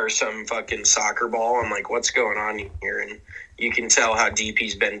or some fucking soccer ball. I'm like, what's going on here? And you can tell how deep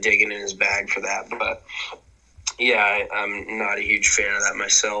he's been digging in his bag for that. But yeah, I'm not a huge fan of that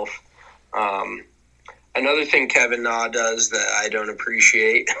myself. Another thing Kevin Na does that I don't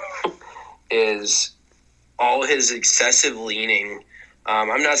appreciate is all his excessive leaning.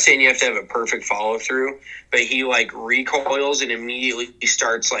 I'm not saying you have to have a perfect follow through, but he like recoils and immediately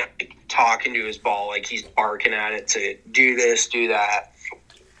starts like talking to his ball, like he's barking at it to do this, do that.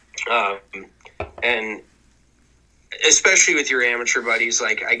 And especially with your amateur buddies,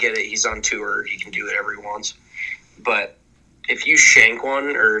 like I get it, he's on tour, he can do whatever he wants. But if you shank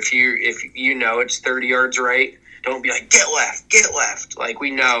one, or if you know it's 30 yards right, don't be like, get left. Like, we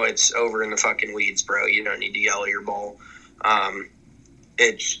know it's over in the fucking weeds, bro. You don't need to yell at your ball.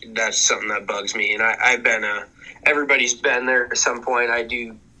 That's something that bugs me. And I've been everybody's been there at some point. I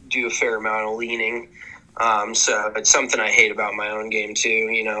do a fair amount of leaning. So it's something I hate about my own game too.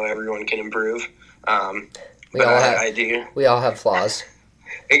 You know, everyone can improve. I do. We all have flaws.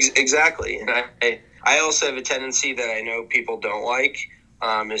 Exactly. And I also have a tendency that I know people don't like,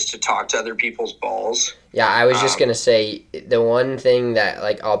 is to talk to other people's balls. Yeah, I was just going to say, the one thing that,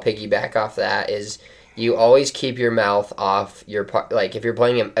 like, I'll piggyback off that is you always keep your mouth off your, like, if you're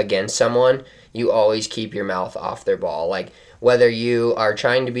playing against someone, you always keep your mouth off their ball. Like, whether you are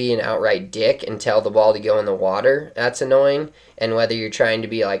trying to be an outright dick and tell the ball to go in the water, that's annoying, and whether you're trying to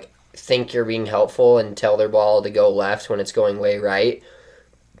be, like, think you're being helpful and tell their ball to go left when it's going way right,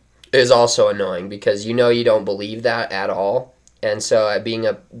 is also annoying, because you know you don't believe that at all. And so being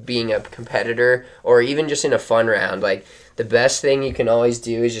a competitor, or even just in a fun round, like, the best thing you can always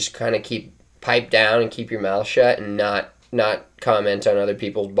do is just kind of pipe down and keep your mouth shut and not comment on other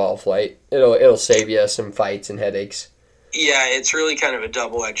people's ball flight. It'll save you some fights and headaches. Yeah, it's really kind of a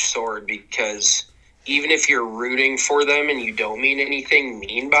double-edged sword, because even if you're rooting for them and you don't mean anything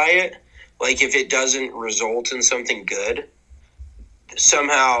mean by it, like, if it doesn't result in something good,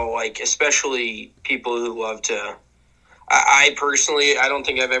 somehow, like, especially people who love to, I personally, I don't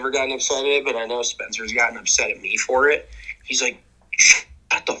think I've ever gotten upset at it, but I know Spencer's gotten upset at me for it. He's like, shut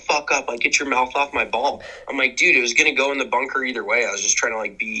the fuck up, like, get your mouth off my ball. I'm like, dude, it was going to go in the bunker either way. I was just trying to,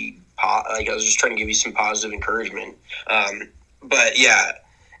 like, I was just trying to give you some positive encouragement. But yeah,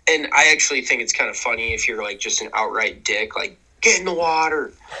 and I actually think it's kind of funny if you're, like, just an outright dick, like, get in the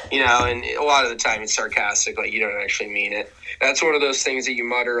water, you know, and a lot of the time it's sarcastic, like, you don't actually mean it. That's one of those things that you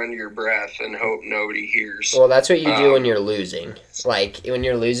mutter under your breath and hope nobody hears. Well, that's what you do when you're losing. Like, when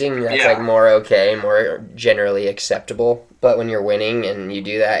you're losing, that's, like, more okay, more generally acceptable. But when you're winning and you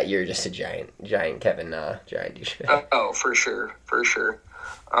do that, you're just a giant Kevin Na, giant douchebag. Oh, for sure.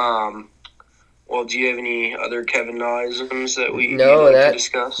 Well, do you have any other Kevin Na-isms that we to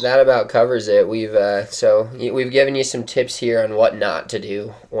discuss? That about covers it. We've given you some tips here on what not to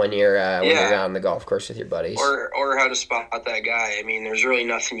do when you're out on the golf course with your buddies, or how to spot that guy. I mean, there's really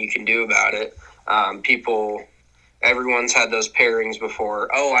nothing you can do about it. Everyone's had those pairings before.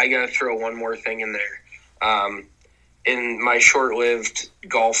 Oh, I gotta throw one more thing in there. In my short-lived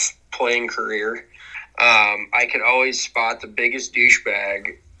golf playing career, I could always spot the biggest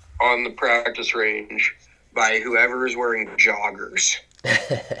douchebag on the practice range by whoever is wearing joggers.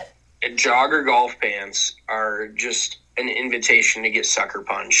 Jogger golf pants are just an invitation to get sucker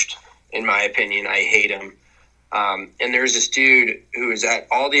punched, in my opinion. I hate them. And there's this dude who was at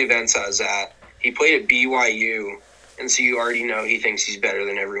all the events I was at. He played at BYU, and so you already know he thinks he's better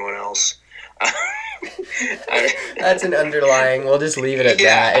than everyone else. That's an underlying. We'll just leave it at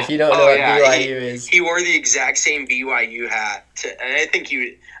that. If you don't know what BYU is, he wore the exact same BYU hat, and I think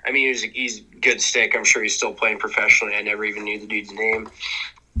he's good stick. I'm sure he's still playing professionally. I never even knew the dude's name.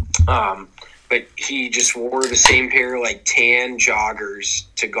 But he just wore the same pair of, like, tan joggers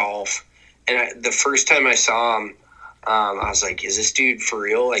to golf. And the first time I saw him, I was like, is this dude for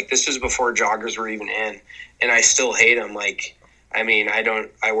real? Like, this was before joggers were even in, and I still hate him. Like, I mean, I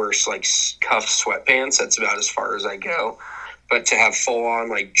wear, like, cuffed sweatpants. That's about as far as I go. But to have full-on,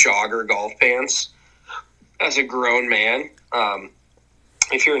 like, jogger golf pants as a grown man,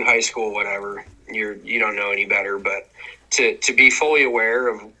 if you're in high school, whatever, you don't know any better. But to be fully aware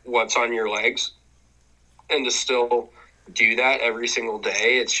of what's on your legs and to still do that every single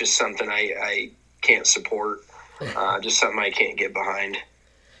day, it's just something I can't support. Just something I can't get behind.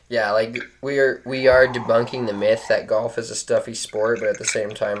 Yeah, like we are debunking the myth that golf is a stuffy sport, but at the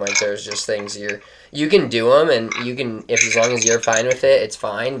same time, like there's just things you can do them, and you can, if as long as you're fine with it, it's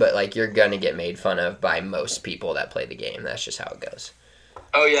fine. But like you're gonna get made fun of by most people that play the game. That's just how it goes.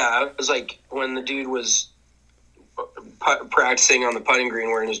 Oh yeah, it was like when the dude was practicing on the putting green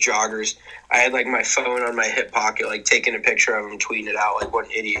wearing his joggers. I had like my phone on my hip pocket, like taking a picture of him, tweeting it out, like what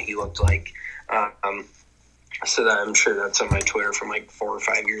an idiot he looked like. So that I'm sure that's on my Twitter from like 4 or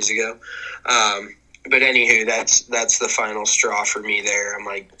 5 years ago. But anywho, that's the final straw for me there. I'm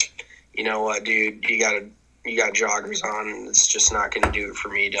like, you know what, dude, you got joggers on. It's just not going to do it for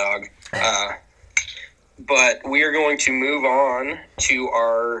me, dog. But we are going to move on to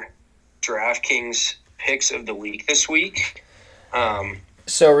our DraftKings picks of the week this week.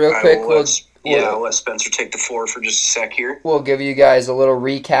 So real quick, I'll let Spencer take the floor for just a sec here. We'll give you guys a little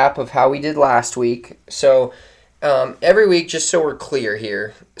recap of how we did last week. So every week, just so we're clear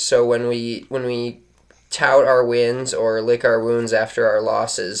here, so when we tout our wins or lick our wounds after our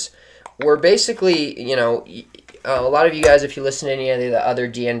losses, we're basically, a lot of you guys, if you listen to any of the other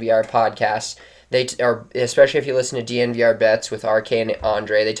DNVR podcasts, especially if you listen to DNVR Bets with RK and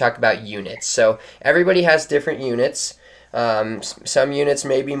Andre, they talk about units. So everybody has different units. Some units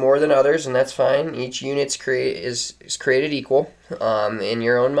may be more than others, and that's fine. Each unit is created equal in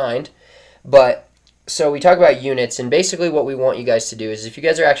your own mind. But so we talk about units, and basically what we want you guys to do is, if you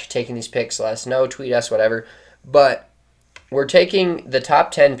guys are actually taking these picks, let us know, tweet us, whatever. But we're taking the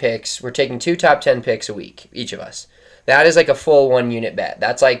top 10 picks. We're taking 2 top 10 picks a week, each of us. That is like a full 1 unit bet.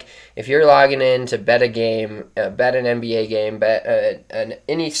 That's like if you're logging in to bet a game, bet an NBA game, bet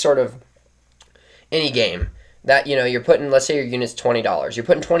any game that, you're putting, let's say your unit's $20. You're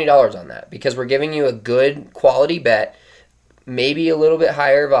putting $20 on that because we're giving you a good quality bet, maybe a little bit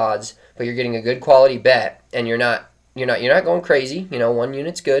higher of odds, but you're getting a good quality bet, and you're not going crazy. 1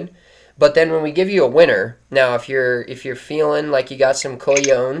 unit's good. But then when we give you a winner, now if you're feeling like you got some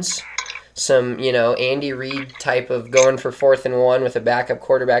cojones, some, Andy Reid type of going for 4th and 1 with a backup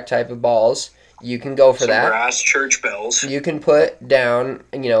quarterback type of balls, you can go for that. Some brass church bells. You can put down,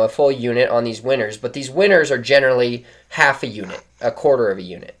 a full unit on these winners, but these winners are generally half a unit, a quarter of a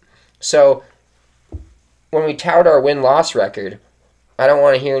unit. So when we tout our win-loss record, I don't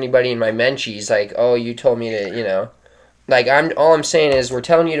want to hear anybody in my menchies like, oh, you told me to, all I'm saying is we're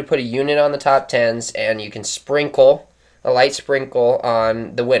telling you to put a unit on the top 10s, and you can sprinkle a light sprinkle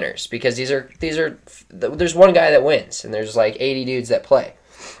on the winners, because there's one guy that wins, and there's like 80 dudes that play.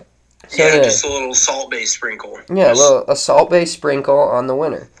 So just a little salt-based sprinkle. Yeah, a salt-based sprinkle on the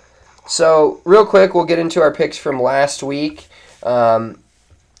winner. So real quick, we'll get into our picks from last week. I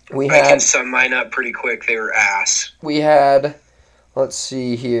can sum mine up pretty quick. They were ass. We had, let's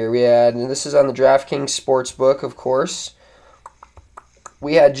see here. This is on the DraftKings Sportsbook, of course.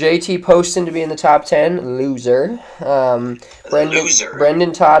 We had JT Poston to be in the top 10, loser.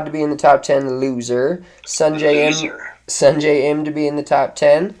 Brendan Todd to be in the top 10, loser. Sanjay M to be in the top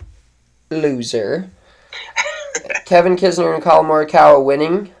 10, loser. Kevin Kisner and Colin Morikawa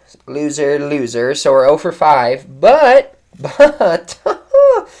winning, loser. So we're 0 for 5. But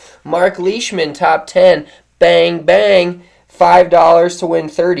Mark Leishman top 10, bang bang, $5 to win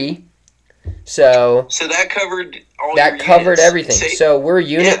 30. So that covered all that your covered units. Everything. So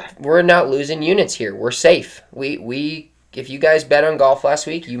we're not losing units here. We're safe. We if you guys bet on golf last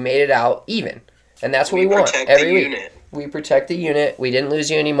week, you made it out even, and that's what we want every week. Unit. We protect the unit. We didn't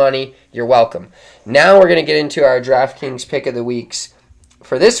lose you any money. You're welcome. Now we're gonna get into our DraftKings pick of the weeks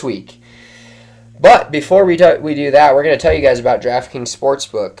for this week. But before we do that, we're going to tell you guys about DraftKings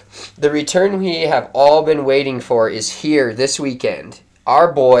Sportsbook. The return we have all been waiting for is here this weekend.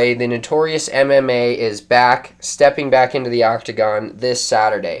 Our boy, the notorious MMA, is back, stepping back into the octagon this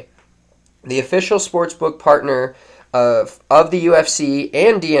Saturday. The official sportsbook partner of the UFC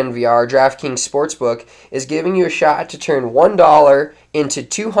and DNVR, DraftKings Sportsbook, is giving you a shot to turn $1 into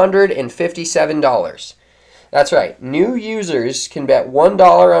 $257. That's right. New users can bet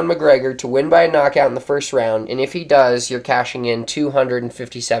 $1 on McGregor to win by a knockout in the first round, and if he does, you're cashing in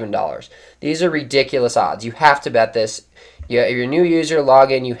 $257. These are ridiculous odds. You have to bet this. If you're a new user,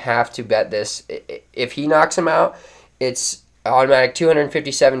 log in, you have to bet this. If he knocks him out, it's automatic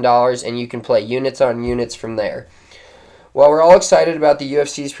 $257, and you can play units on units from there. While we're all excited about the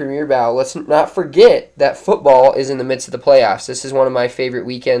UFC's premier bout, let's not forget that football is in the midst of the playoffs. This is one of my favorite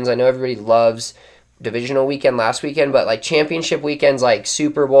weekends. I know everybody loves divisional weekend last weekend, but like championship weekends like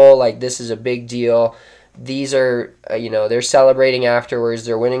Super Bowl, like this is a big deal. These are, they're celebrating afterwards.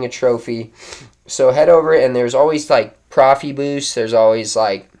 They're winning a trophy. So head over, and there's always like Profi boosts. There's always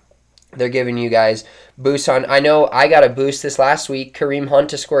like They're giving you guys boosts on. I know I got a boost this last week. Kareem Hunt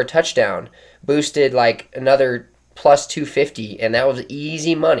to score a touchdown. Boosted like another plus 250, and that was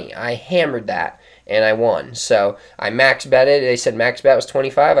easy money. I hammered that, and I won. So I max betted. They said max bet was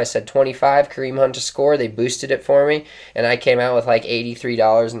 25. I said 25. Kareem Hunt to score. They boosted it for me, and I came out with like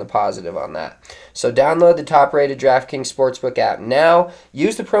 $83 in the positive on that. So download the top-rated DraftKings Sportsbook app now.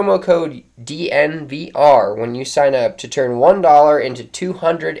 Use the promo code DNVR when you sign up to turn $1 into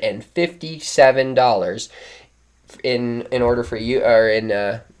 $257 in order for you, or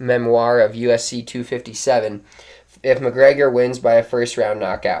in memoir of USC 257 if McGregor wins by a first-round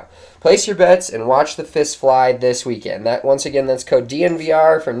knockout. Place your bets and watch the fists fly this weekend. Once again, that's code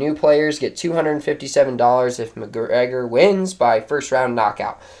DNVR for new players. Get $257 if McGregor wins by first-round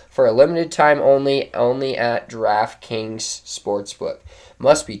knockout. For a limited time only at DraftKings Sportsbook.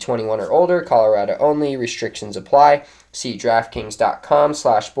 Must be 21 or older, Colorado only, restrictions apply. See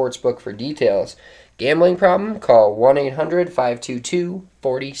DraftKings.com/sportsbook for details. Gambling problem? Call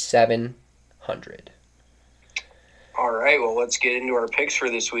 1-800-522-4700. All right, well, let's get into our picks for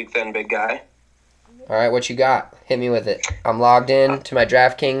this week then, big guy. All right, what you got? Hit me with it. I'm logged in to my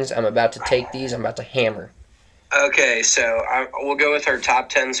DraftKings. I'm about to take these. I'm about to hammer. Okay, so we'll go with our top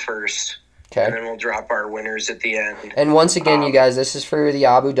 10s first. Okay. And then we'll drop our winners at the end. And once again, you guys, this is for the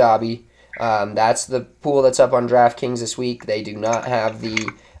Abu Dhabi. That's the pool that's up on DraftKings this week. They do not have the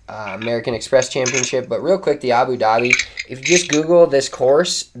American Express Championship. But real quick, the Abu Dhabi, if you just Google this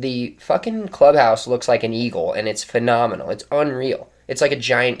course, the fucking clubhouse looks like an eagle, and it's phenomenal. It's unreal. It's like a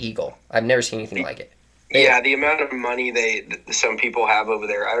giant eagle. I've never seen anything like it. Yeah, the amount of money some people have over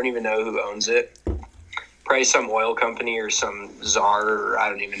there, I don't even know who owns it. Probably some oil company or some czar, or I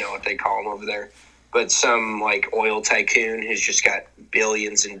don't even know what they call them over there. But some like oil tycoon who's just got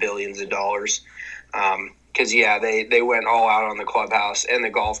billions and billions of dollars. Because, they went all out on the clubhouse, and the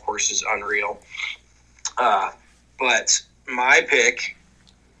golf course is unreal. But my pick,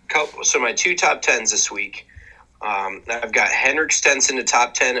 so my two top 10s this week, I've got Henrik Stenson to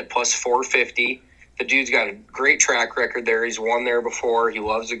top 10 at plus 450. The dude's got a great track record there. He's won there before. He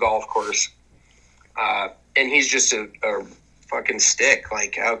loves the golf course. And he's just a fucking stick.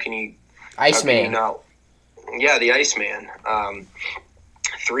 Like, how can you... Iceman. Yeah, the Iceman.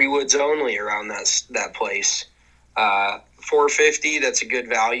 3 woods only around that place. 450, that's a good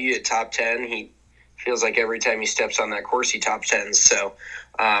value at top 10. He feels like every time he steps on that course, he top 10s. So,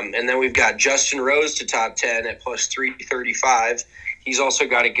 and then we've got Justin Rose to top 10 at plus 335. He's also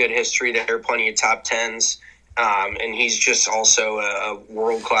got a good history there, plenty of top 10s. And he's just also a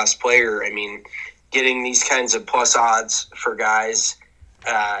world-class player. I mean, getting these kinds of plus odds for guys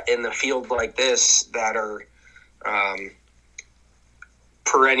in the field like this that are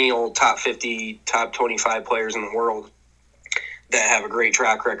perennial top 50, top 25 players in the world that have a great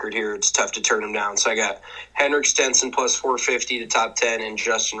track record here, it's tough to turn them down. So I got Henrik Stenson plus 450 to top 10 and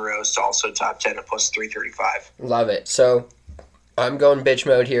Justin Rose to also top 10 at plus 335. Love it. So I'm going bitch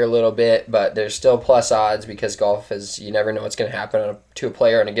mode here a little bit, but there's still plus odds because golf is, you never know what's going to happen to a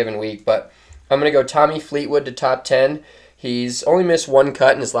player in a given week. But I'm going to go Tommy Fleetwood to top 10. He's only missed one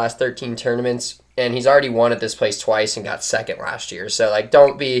cut in his last 13 tournaments, and he's already won at this place twice and got second last year. So, like,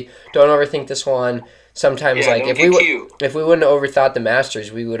 don't overthink this one. Sometimes, like, if we wouldn't have overthought the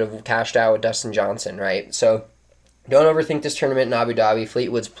Masters, we would have cashed out with Dustin Johnson, right? So, don't overthink this tournament in Abu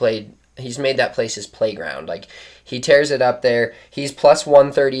Dhabi. He's made that place his playground. Like, he tears it up there. He's plus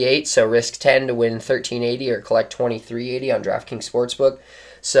 138, so risk 10 to win 1380 or collect 2380 on DraftKings Sportsbook.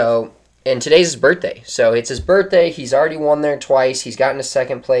 So, and today's his birthday. So it's his birthday. He's already won there twice. He's gotten to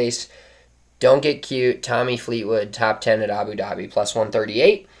second place. Don't get cute. Tommy Fleetwood, top 10 at Abu Dhabi, plus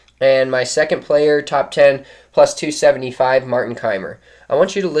 138. And my second player, top 10, plus 275, Martin Kaymer. I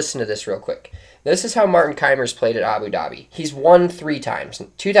want you to listen to this real quick. This is how Martin Kaymer's played at Abu Dhabi. He's won 3 times,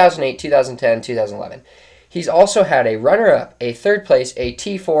 2008, 2010, 2011. He's also had a runner-up, a third place, a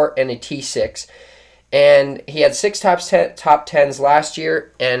T4, and a T6. And he had 6 top 10s last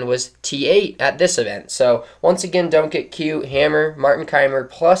year and was T8 at this event. So, once again, don't get cute. Hammer, Martin Kaymer,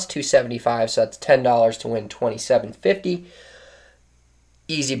 plus 275, so that's $10 to win $27.50.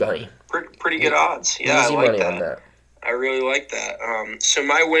 Easy money. Pretty good odds. Yeah, Easy I like money that. on that. I really like that. So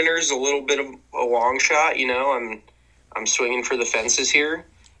my winner's a little bit of a long shot. You know, I'm swinging for the fences here.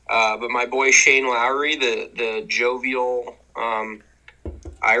 But my boy Shane Lowry, the jovial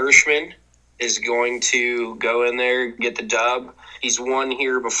Irishman, is going to go in there, get the dub. He's won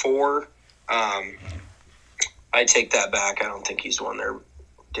here before. I take that back. I don't think he's won there.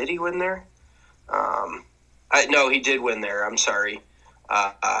 Did he win there? No, he did win there. I'm sorry.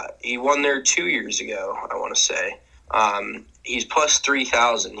 He won there 2 years ago, I want to say. He's plus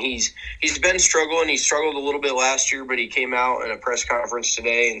 3,000. He's been struggling. He struggled a little bit last year, but he came out in a press conference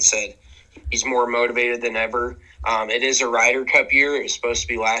today and said he's more motivated than ever. It is a Ryder Cup year. It was supposed to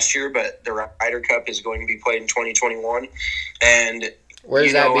be last year, but the Ryder Cup is going to be played in 2021. And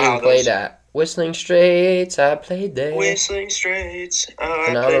where's that being played at? Whistling Straits. I played there. Whistling Straits.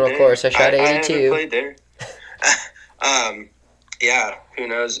 Phenomenal course. I shot 82. I haven't played there. Yeah, who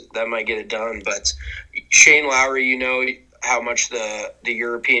knows? That might get it done. But Shane Lowry, you know how much the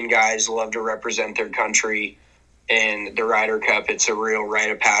European guys love to represent their country in the Ryder Cup. It's a real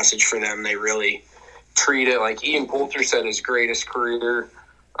rite of passage for them. They really treat it like Ian Poulter said his greatest career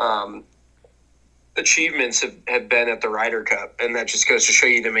achievements have been at the Ryder Cup, and that just goes to show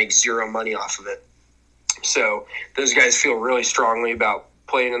you to make zero money off of it. So those guys feel really strongly about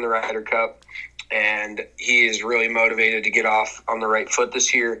playing in the Ryder Cup, and he is really motivated to get off on the right foot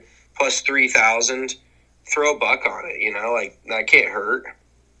this year. Plus 3,000. Throw a buck on it, you know, like that can't hurt.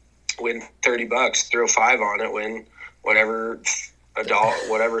 Win $30, throw 5 on it, win whatever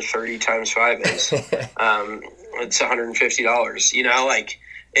whatever 30 times 5 is. It's $150. You know, like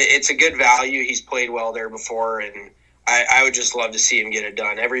it's a good value. He's played well there before, and I would just love to see him get it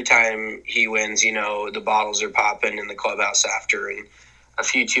done. Every time he wins, you know, the bottles are popping in the clubhouse after, and a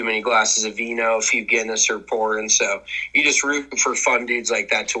few too many glasses of vino, a few Guinness are pouring. So you just root for fun dudes like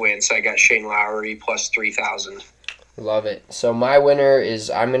that to win. So I got Shane Lowry plus 3,000. Love it. So my winner is,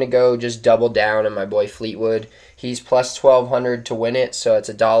 I'm going to go just double down on my boy Fleetwood. He's plus 1,200 to win it. So it's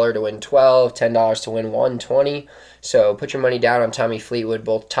 $1 to win 12, $10 to win 120. So put your money down on Tommy Fleetwood,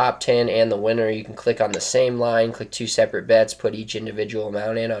 both top 10 and the winner. You can click on the same line, click 2 separate bets, put each individual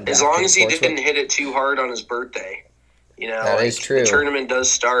amount in on as long as he didn't hit it too hard on his birthday. You know, that is true. The tournament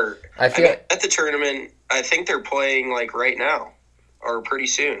does start. At the tournament, I think they're playing like right now or pretty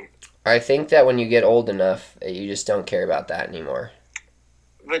soon. I think that when you get old enough, you just don't care about that anymore.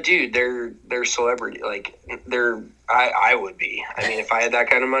 But dude, they're celebrity. Like I would be. I mean, if I had that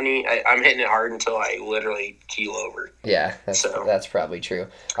kind of money, I'm hitting it hard until I literally keel over. Yeah, that's probably true.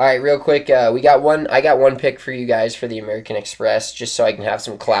 All right, real quick, I got one pick for you guys for the American Express, just so I can have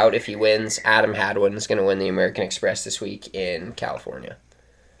some clout if he wins. Adam Hadwin is going to win the American Express this week in California.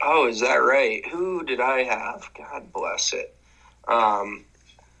 Oh, is that right? Who did I have? God bless it.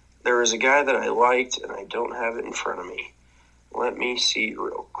 There was a guy that I liked, and I don't have it in front of me. Let me see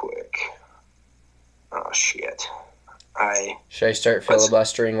real quick. Oh, shit. Should I start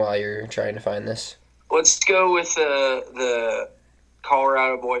filibustering while you're trying to find this? Let's go with the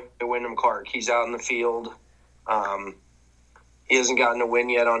Colorado boy, Wyndham Clark. He's out in the field. He hasn't gotten a win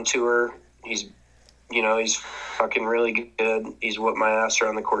yet on tour. He's fucking really good. He's whipped my ass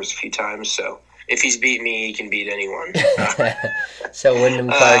around the course a few times, so if he's beat me, he can beat anyone. So Wyndham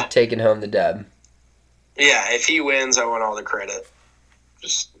Clark taking home the dub. Yeah, if he wins, I want all the credit.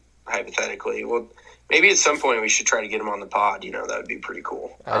 Just hypothetically. Well, maybe at some point we should try to get him on the pod. You know, that would be pretty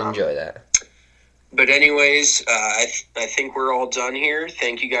cool. I'd enjoy that. But anyways, I think we're all done here.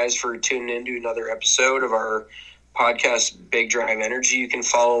 Thank you guys for tuning in to another episode of our podcast, Big Drive Energy. You can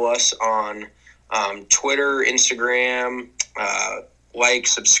follow us on Twitter, Instagram, like,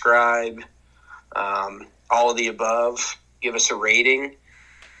 subscribe, all of the above. Give us a rating.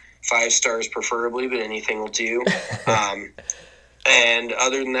 5 stars preferably, but anything will do. And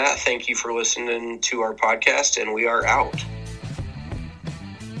other than that, thank you for listening to our podcast, and we are out.